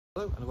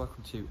Hello and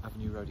welcome to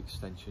Avenue Road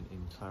Extension in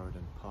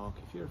Clarendon Park.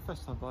 If you're a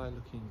first time buyer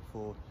looking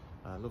for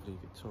a lovely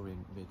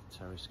Victorian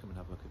mid-terrace, come and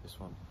have a look at this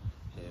one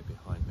here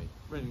behind me.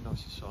 Really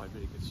nice inside,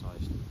 really good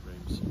sized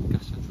rooms,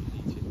 gas central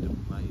heating, double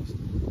glazed.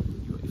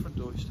 You've got your front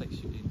door which takes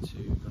you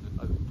into an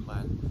open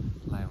plan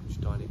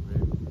lounge dining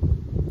room.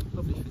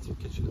 Lovely fitted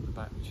kitchen at the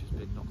back which has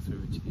been knocked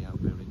through into the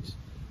outbuildings.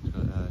 It's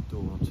got a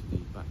door onto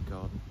the back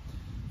garden.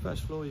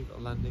 First floor you've got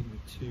a landing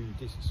with two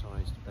decent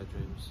sized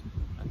bedrooms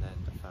and then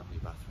a family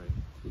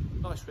bathroom.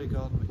 Nice rear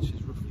garden which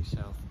is roughly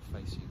south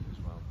facing as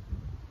well.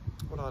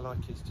 What I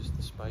like is just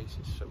the space,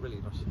 it's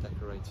really nicely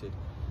decorated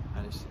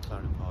and it's in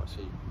Clarendon Park,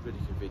 so really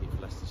convenient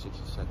for Leicester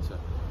City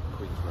Centre,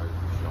 Queen's Road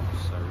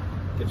shops. So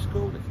give us a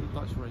call if you'd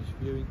like to arrange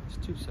a viewing,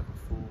 it's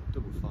 274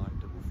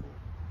 5544.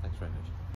 Thanks very much.